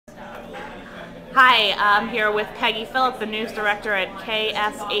Hi, I'm here with Peggy Phillip, the news director at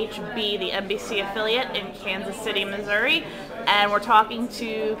KSHB, the NBC affiliate in Kansas City, Missouri, and we're talking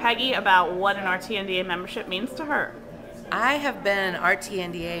to Peggy about what an RTNDA membership means to her. I have been an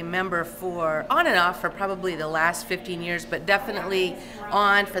RTNDA member for on and off for probably the last 15 years, but definitely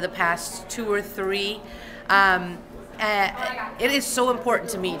on for the past 2 or 3. It is so important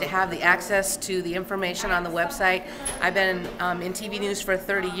to me to have the access to the information on the website. I've been in TV news for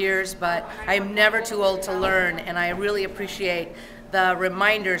 30 years, but I am never too old to learn, and I really appreciate the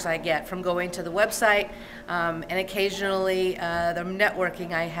reminders I get from going to the website and occasionally the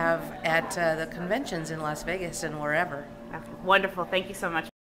networking I have at the conventions in Las Vegas and wherever. Okay, wonderful. Thank you so much.